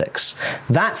politics.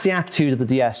 That's the attitude of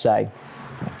the DSA.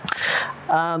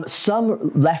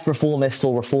 Some left reformist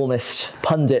or reformist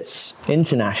pundits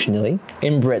internationally,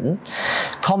 in Britain,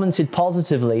 commented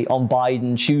positively on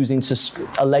Biden choosing to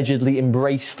allegedly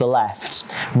embrace the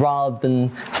left rather than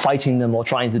fighting them or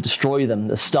trying to destroy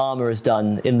them, as Starmer has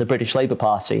done in the British Labour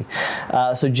Party.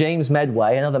 So James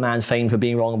Medway, another man famed for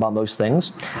being wrong about most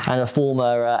things, and a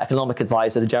former economic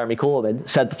advisor to Jeremy Corbyn,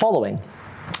 said the following: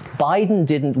 Biden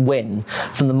didn't win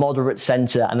from the moderate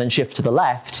centre and then shift to the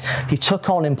left. He took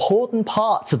on important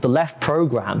parts of the left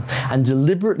programme and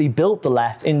deliberately built the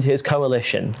left into his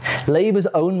coalition. Labour's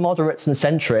own moderates and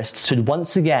centrists should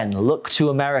once again look to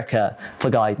America for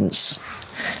guidance.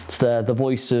 It's the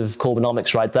voice of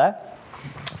Corbynomics right there.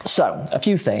 So, a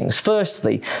few things.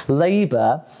 Firstly,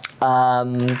 Labour,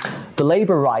 the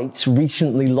Labour right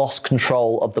recently lost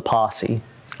control of the party.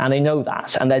 And they know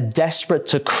that, and they're desperate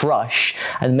to crush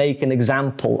and make an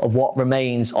example of what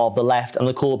remains of the left and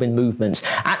the Corbyn movement.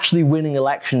 Actually winning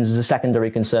elections is a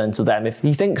secondary concern to them. If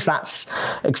he thinks that's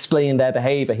explaining their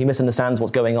behaviour, he misunderstands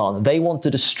what's going on. They want to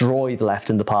destroy the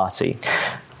left in the party.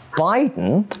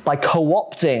 Biden, by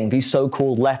co-opting these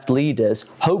so-called left leaders,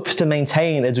 hopes to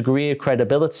maintain a degree of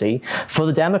credibility for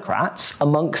the Democrats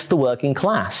amongst the working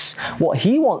class. What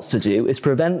he wants to do is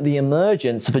prevent the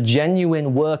emergence of a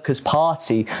genuine workers'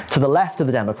 party to the left of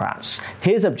the Democrats.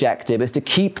 His objective is to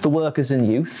keep the workers and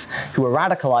youth, who are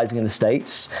radicalizing in the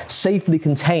States, safely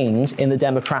contained in the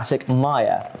Democratic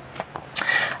mire.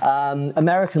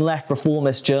 American left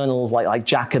reformist journals like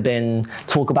Jacobin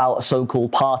talk about a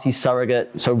so-called party surrogate,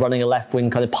 so running a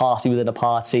left-wing kind of party within a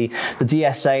party. The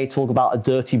DSA talk about a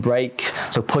dirty break,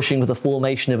 so pushing for the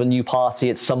formation of a new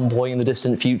party at some point in the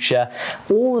distant future.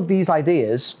 All of these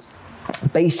ideas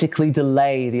basically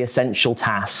delay the essential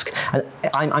task.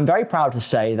 And I'm very proud to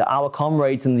say that our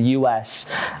comrades in the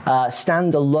US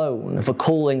stand alone for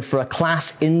calling for a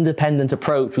class-independent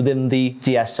approach within the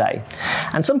DSA.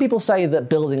 And some people say that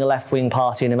building a left-wing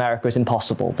party in America is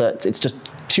impossible, that it's just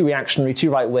too reactionary, too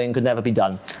right-wing, could never be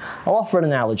done. I'll offer an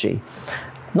analogy.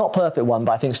 Not a perfect one,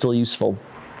 but I think still useful.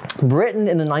 Britain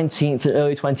in the 19th and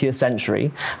early 20th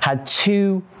century had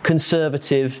two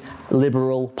conservative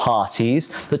liberal parties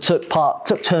that took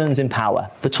turns in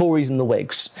power, the Tories and the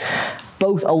Whigs,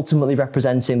 both ultimately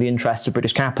representing the interests of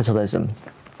British capitalism.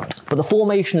 But the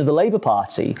formation of the Labour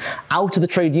Party out of the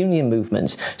trade union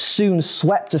movement soon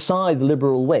swept aside the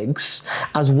liberal Whigs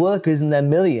as workers in their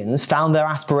millions found their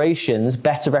aspirations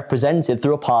better represented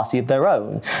through a party of their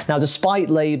own. Now, despite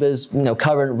Labour's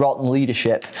current rotten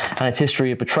leadership and its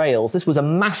history of betrayals, this was a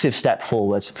massive step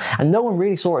forward, and no one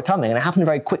really saw it coming, and it happened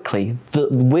very quickly. The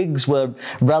Whigs were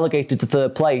relegated to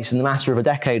third place in the matter of a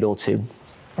decade or two.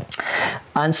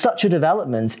 And such a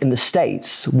development in the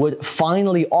States would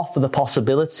finally offer the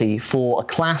possibility for a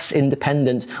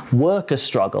class-independent worker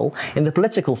struggle in the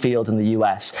political field in the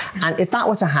US. And if that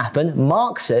were to happen,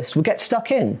 Marxists would get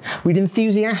stuck in. We'd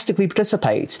enthusiastically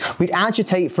participate. We'd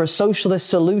agitate for a socialist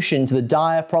solution to the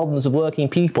dire problems of working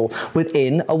people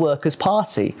within a workers'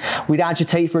 party. We'd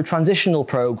agitate for a transitional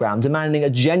program demanding a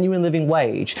genuine living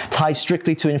wage tied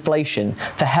strictly to inflation,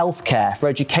 for healthcare, for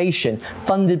education,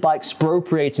 funded by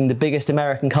expropriating the biggest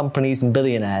American companies and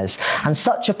billionaires. And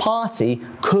such a party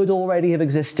could already have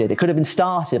existed. It could have been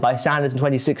started by Sanders in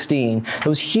 2016. There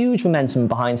was huge momentum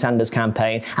behind Sanders'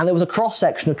 campaign, and there was a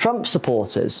cross-section of Trump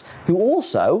supporters who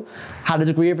also had a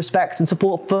degree of respect and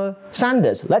support for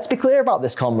Sanders. Let's be clear about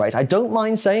this, comrades. I don't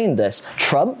mind saying this.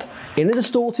 Trump, in a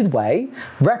distorted way,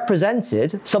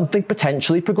 represented something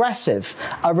potentially progressive,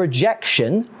 a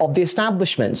rejection of the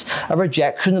establishment, a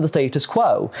rejection of the status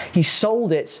quo. He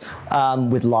sold it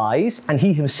with lies, and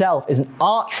he himself is an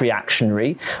arch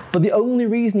reactionary, but the only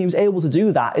reason he was able to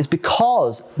do that is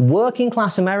because working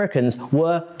class Americans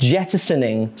were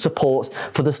jettisoning support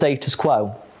for the status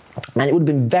quo. And it would have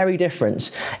been very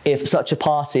different if such a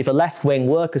party, if a left-wing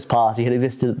workers' party had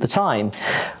existed at the time.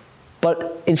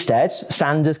 But instead,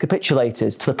 Sanders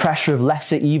capitulated to the pressure of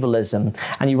lesser evilism,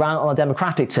 and he ran on a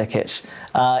Democratic ticket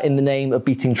in the name of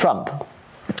beating Trump.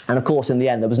 And of course, in the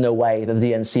end, there was no way that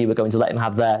the DNC were going to let him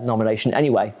have their nomination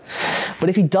anyway. But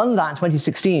if he'd done that in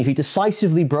 2016, if he'd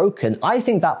decisively broken, I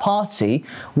think that party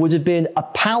would have been a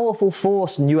powerful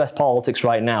force in US politics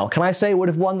right now. Can I say it would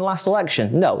have won the last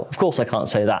election? No, of course I can't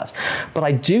say that. But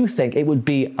I do think it would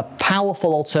be a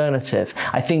powerful alternative.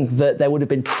 I think that there would have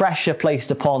been pressure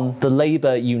placed upon the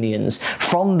Labour unions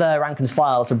from their rank and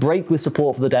file to break with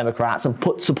support for the Democrats and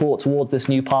put support towards this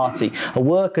new party, a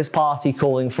workers' party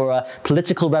calling for a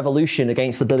political revolution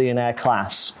against the billionaire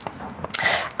class.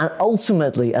 And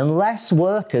ultimately, unless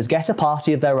workers get a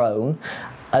party of their own,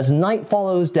 as night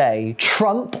follows day,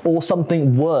 Trump or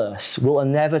something worse will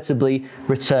inevitably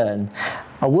return.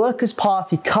 A workers'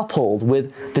 party coupled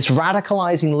with this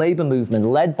radicalizing labour movement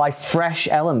led by fresh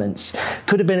elements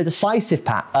could have been a decisive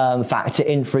factor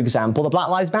in, for example, the Black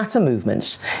Lives Matter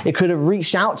movements. It could have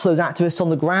reached out to those activists on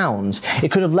the ground.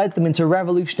 It could have led them into a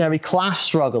revolutionary class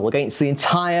struggle against the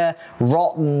entire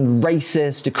rotten,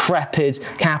 racist, decrepit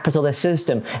capitalist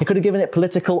system. It could have given it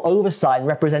political oversight and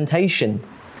representation.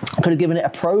 It could have given it a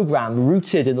programme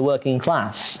rooted in the working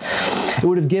class. It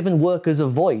would have given workers a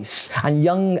voice and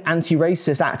young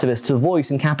anti-racist activists a voice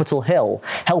in Capitol Hill,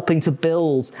 helping to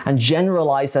build and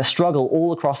generalise their struggle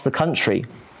all across the country.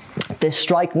 This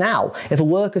strike now, if a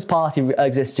workers' party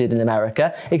existed in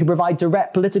America, it could provide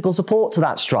direct political support to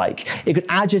that strike. It could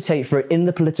agitate for it in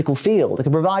the political field. It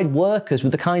could provide workers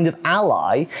with the kind of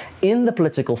ally in the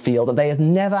political field that they have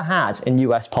never had in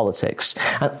US politics.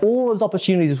 And all those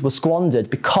opportunities were squandered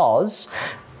because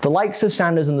the likes of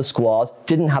Sanders and the squad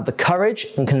didn't have the courage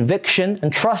and conviction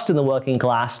and trust in the working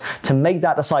class to make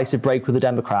that decisive break with the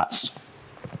Democrats.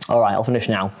 All right, I'll finish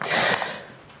now.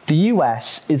 The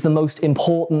US is the most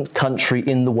important country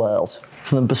in the world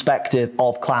from the perspective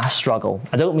of class struggle.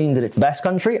 I don't mean that it's the best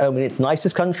country, I don't mean it's the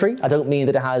nicest country, I don't mean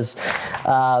that it has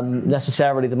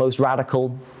necessarily the most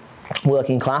radical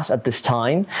working class at this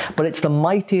time, but it's the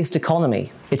mightiest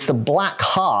economy. It's the black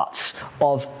heart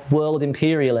of world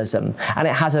imperialism, and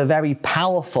it has a very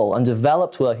powerful and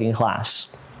developed working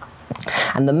class.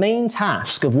 And the main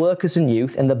task of workers and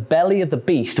youth in the belly of the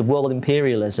beast of world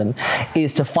imperialism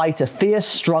is to fight a fierce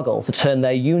struggle to turn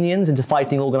their unions into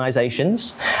fighting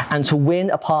organizations and to win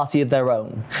a party of their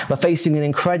own. We're facing an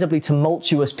incredibly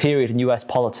tumultuous period in US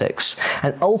politics.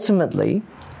 And ultimately,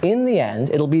 in the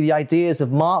end, it'll be the ideas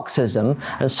of Marxism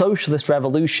and socialist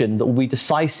revolution that will be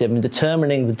decisive in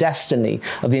determining the destiny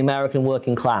of the American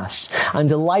working class. I'm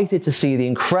delighted to see the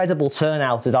incredible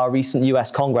turnout at our recent US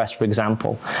Congress, for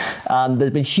example.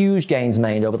 There's been huge gains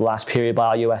made over the last period by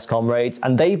our US comrades,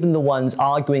 and they've been the ones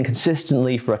arguing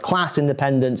consistently for a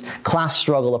class-independent, class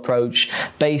struggle approach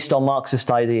based on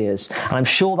Marxist ideas. And I'm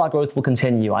sure that growth will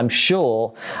continue. I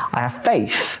have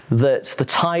faith that the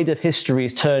tide of history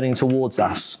is turning towards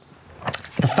us.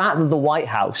 The fact that the White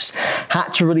House had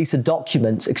to release a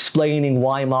document explaining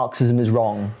why Marxism is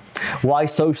wrong, why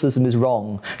socialism is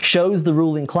wrong, shows the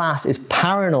ruling class is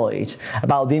paranoid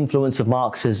about the influence of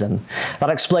Marxism.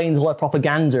 That explains all the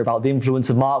propaganda about the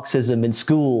influence of Marxism in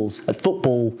schools, at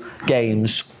football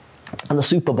games, and the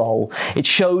Super Bowl. It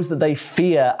shows that they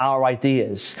fear our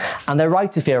ideas, and they're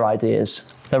right to fear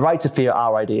ideas. They're right to fear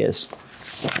our ideas.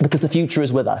 Because the future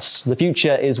is with us. The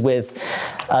future is with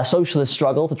a socialist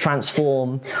struggle to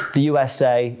transform the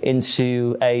USA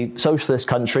into a socialist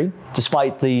country,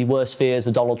 despite the worst fears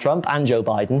of Donald Trump and Joe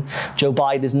Biden. Joe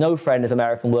Biden is no friend of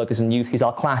American workers and youth. He's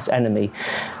our class enemy.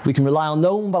 We can rely on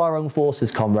no one but our own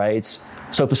forces, comrades.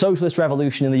 So for socialist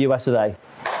revolution in the US of A.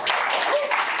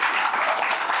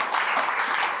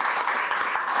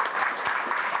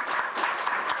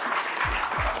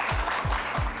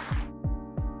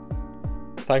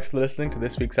 Thanks for listening to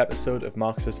this week's episode of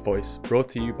Marxist Voice, brought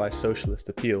to you by Socialist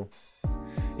Appeal.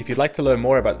 If you'd like to learn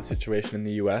more about the situation in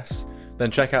the US,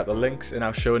 then check out the links in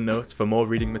our show notes for more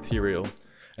reading material.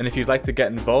 And if you'd like to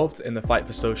get involved in the fight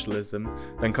for socialism,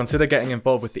 then consider getting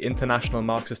involved with the International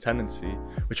Marxist Tendency,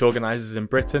 which organises in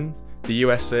Britain, the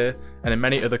USA, and in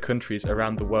many other countries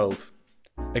around the world.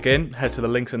 Again, head to the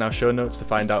links in our show notes to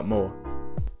find out more.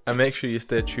 And make sure you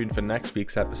stay tuned for next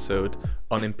week's episode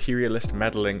on imperialist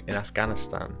meddling in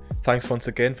Afghanistan. Thanks once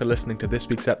again for listening to this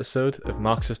week's episode of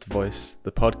Marxist Voice,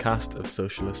 the podcast of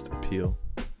Socialist Appeal.